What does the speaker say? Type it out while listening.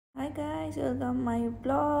guys, welcome my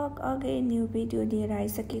vlog. Again new video लिएर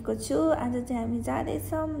आइसकेको छु। आज चाहिँ हामी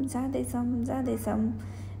जाँदैछौँ कहाँ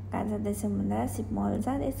जाँदैछौँ भन्दा शिव मल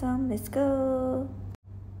जाँदैछौँ। Let's go.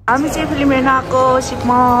 हामी चाहिँ फिल्म हेर्न आएको शिव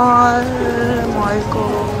मलको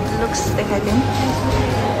लुक्स देखाइदिउँ।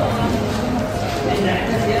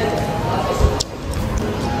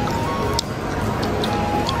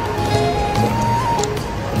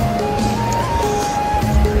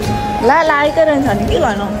 ला लागेकै रहन्छ नि के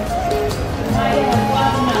गर्नु।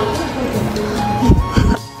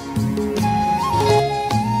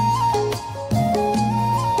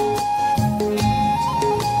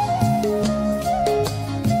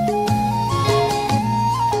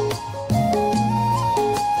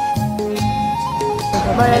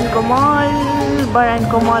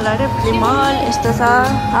 बरानको मल अरे फिल्म मल यस्तो छ।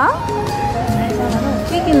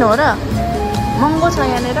 के किन्नु हो र? महँगो छ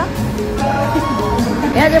यहाँनिर।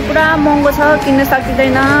 यहाँ चाहिँ पुरा महँगो छ, किन्न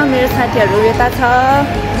सकिँदैन। मेरो साथीहरू यता छ।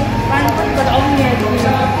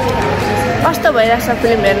 कस्तो भइरहेछ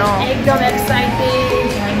फिल्म हेर्नु? एकदम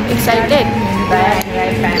एक्साइटेड।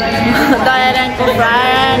 दयारानको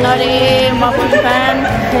फ्यान, अरे म पनि फ्यान,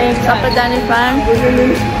 सबैजना फ्यान।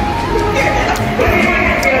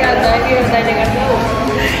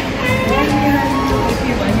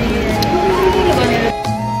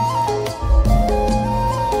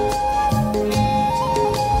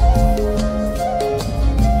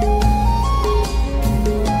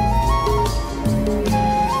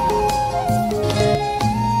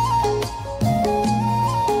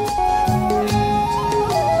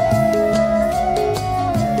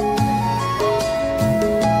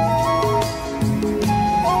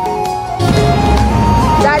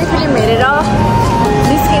 जारी फिल्म हेरेर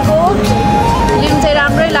निस्केको। फिल्म चाहिँ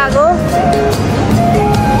राम्रै लाग्यो।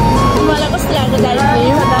 मलाई कस्तो लाग्यो जारी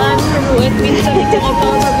फिल्म?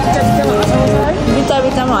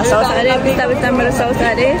 बिचमा हँसाउँछ अरे, बिचमा रसाउँछ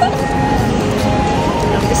अरे।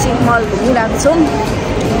 शिव मल घुमिरहेको छौँ।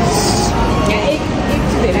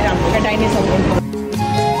 धेरै राम्रो क्या डाइनेसर।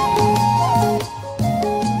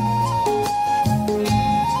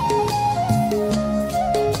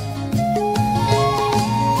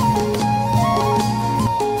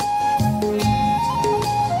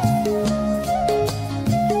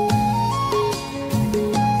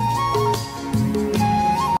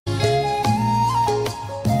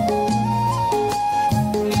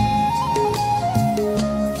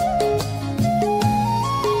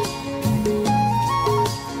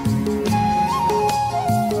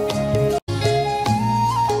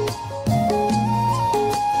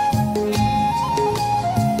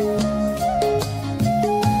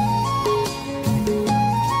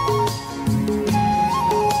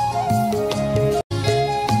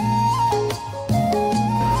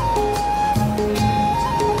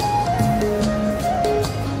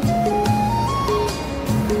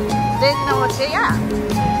 देखना मुझे यहाँ।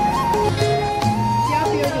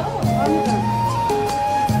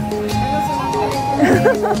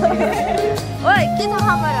 ओए के था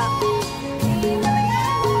हमारा?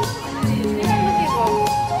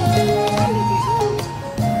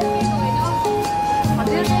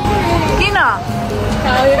 किन?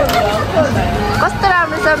 कस्तो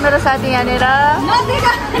राम्रो छ मेरो साथी यहाँनिर।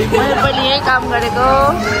 मैले पनि यही काम गरेको।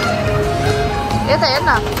 यता हेर्न।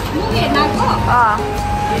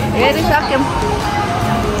 हेरिसक्यौँ।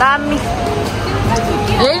 दामी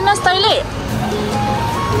हेर्नुहोस् तैँले।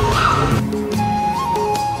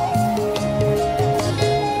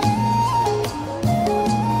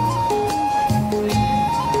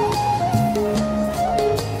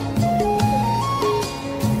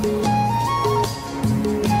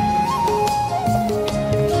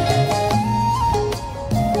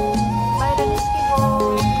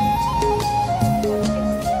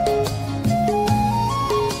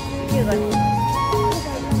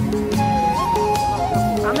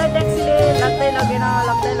 हामीलाई ट्याक्सीले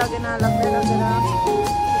लाग्दै लगेन।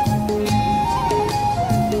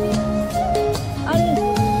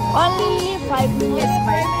 Only 5 minutes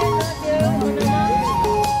by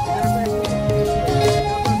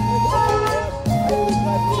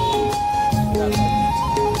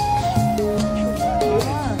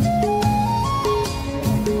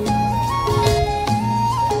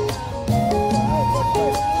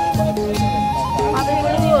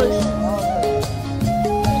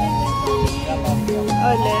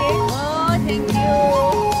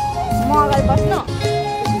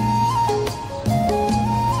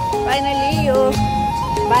फाइनली यो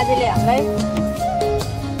बाजेले हामीलाई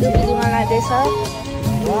टुपीमा लाँदैछ।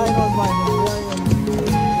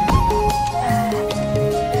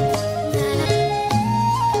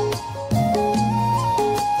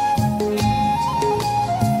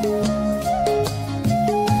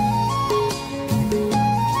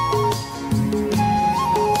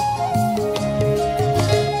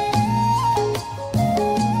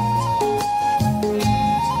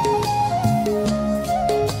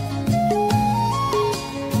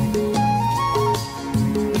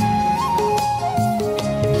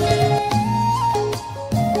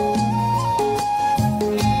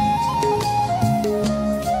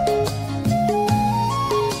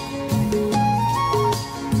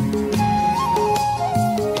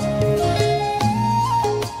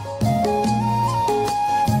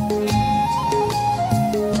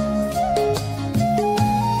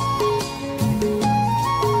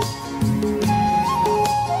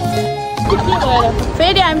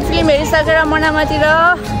 फेरि हामी फिल्म हेरिसकेर मनामातिर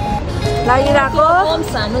लागिरहेको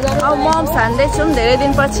अब मम्स हान्दैछौँ धेरै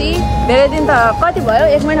दिनपछि। धेरै दिन त कति भयो,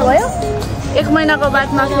 1 महिना भयो। 1 महिनाको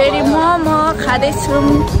बादमा फेरि मोमो खाँदैछौँ।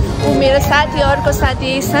 ऊ मेरो साथी, अर्को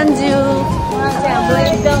साथी सन्जु।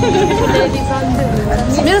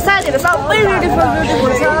 मेरो साथीहरू सबै ब्युटिफुल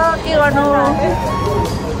ब्युटिफुल छ, के गर्नु।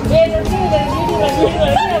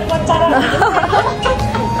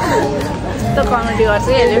 यस्तो कमेडी गर्छ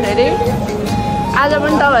यसले फेरि। आज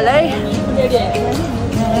पनि तपाईँहरूलाई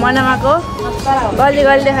मनामाको गल्ली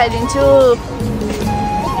गल्ली देखाइदिन्छु।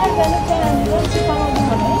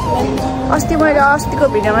 अस्ति मैले अस्तिको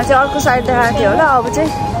भिडियोमा चाहिँ अर्को साइड देखाएको थिएँ होला, अब चाहिँ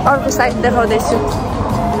अर्को साइड देखाउँदैछु।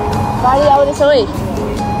 गाडी आउँदैछ है।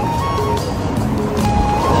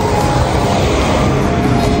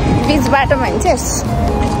 बिच बाटोमा हिँड्छस्।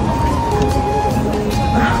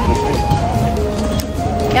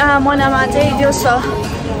 यहाँ मनामा चाहिँ त्यो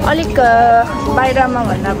अलिक बाहिरमा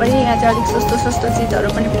भन्दा पनि यहाँ चाहिँ अलिक सस्तो सस्तो चिजहरू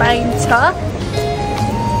पनि पाइन्छ।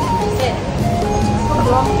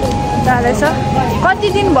 जाँदैछ। कति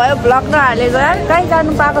दिन भयो भ्लग नहालेको यार, कहीँ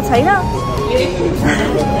जानु पाएको छैन।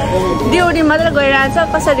 ड्युटी मात्रै गइरहेछ,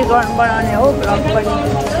 कसरी बनाउने हो भ्लग पनि।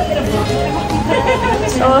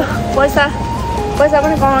 सो पैसा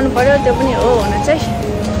पनि कमाउनु पर्यो, त्यो पनि हो हुन चाहिँ।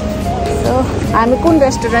 सो हामी कुन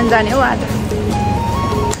रेस्टुरेन्ट जाने हो आज?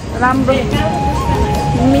 राम्रो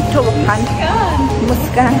मिठो खान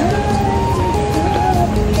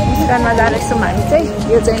मुस्कानमा जाँदैछौँ हामी चाहिँ।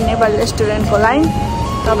 यो चाहिँ नेपाली रेस्टुरेन्टको लाइन,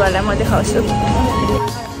 तपाईँहरूलाई म देखाउँछु।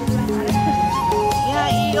 यहाँ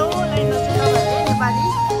यो लाइनमा चाहिँ तपाईँहरूले नेपाली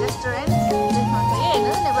रेस्टुरेन्ट देख्नुहुन्छ। यही होइन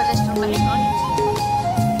नेपाली रेस्टुरेन्ट लाइन हो नि।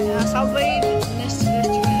 यहाँ सबै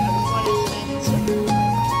रेस्टुरेन्टहरू परेको छु।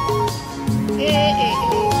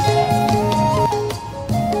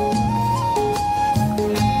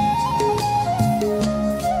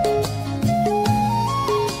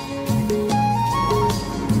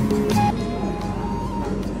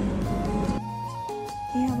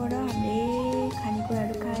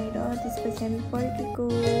 त्यसपछि हामी फर्केको।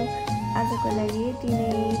 आजको लागि यति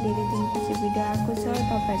नै। धेरै दिनपछि भिडियो आएको छ।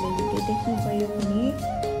 तपाईँहरूले भिडियो देख्नुभयो भने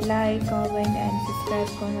लाइक, कमेन्ट एन्ड सब्सक्राइब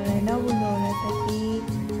गर्नलाई नभुल्नु होला साथी।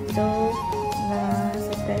 सो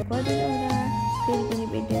सब्सक्राइब गरिदिनु होला। फेरि पनि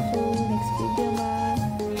भेट्दैछु नेक्स्ट भिडियोमा।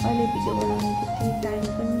 अहिले भिडियो बनाउने त्यति टाइम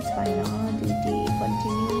पनि छैन, ड्युटी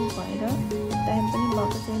कन्टिन्यू भएर टाइम पनि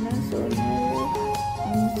भएको छैन। सो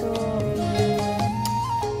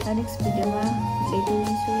नेक्स्ट भिडियोमा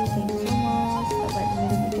भेटिनेछु। Thank you so much. तपाईँहरूले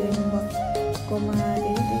मेरो भिडियो हेर्नुभएकोमा